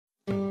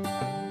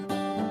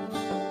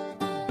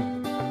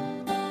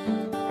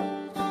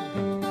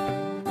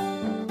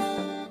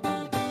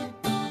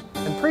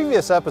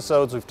previous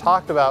episodes, we've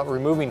talked about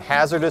removing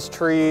hazardous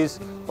trees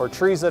or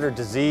trees that are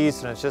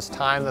diseased and it's just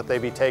time that they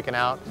be taken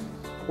out.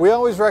 We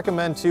always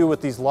recommend too with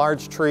these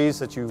large trees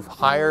that you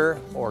hire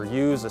or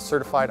use a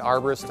certified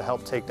arborist to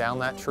help take down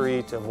that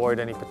tree to avoid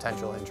any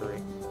potential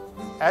injury.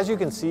 As you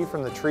can see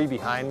from the tree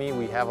behind me,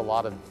 we have a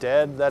lot of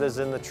dead that is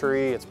in the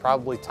tree. It's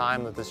probably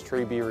time that this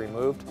tree be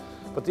removed.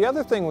 But the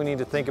other thing we need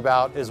to think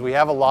about is we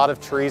have a lot of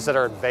trees that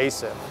are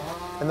invasive.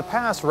 In the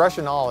past,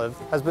 Russian olive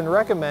has been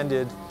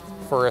recommended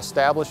for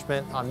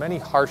establishment on many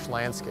harsh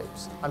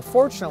landscapes.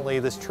 Unfortunately,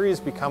 this tree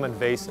has become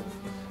invasive.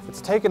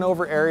 It's taken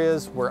over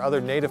areas where other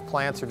native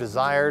plants are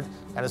desired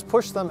and has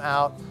pushed them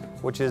out,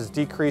 which is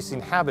decreasing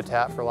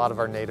habitat for a lot of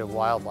our native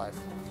wildlife.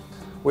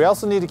 We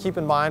also need to keep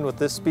in mind with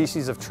this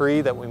species of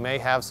tree that we may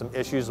have some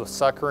issues with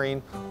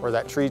suckering or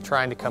that tree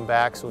trying to come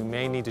back, so we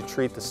may need to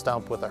treat the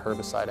stump with a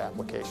herbicide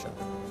application.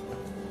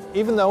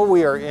 Even though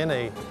we are in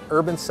an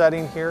urban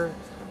setting here,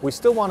 we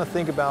still want to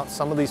think about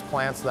some of these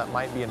plants that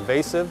might be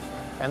invasive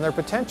and their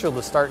potential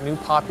to start new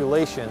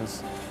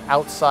populations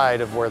outside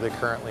of where they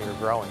currently are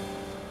growing.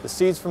 The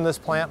seeds from this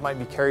plant might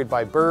be carried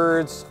by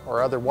birds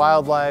or other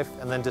wildlife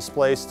and then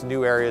displaced to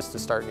new areas to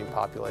start new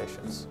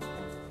populations.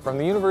 From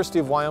the University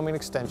of Wyoming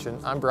Extension,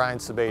 I'm Brian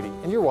Sabady,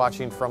 and you're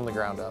watching From the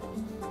Ground Up.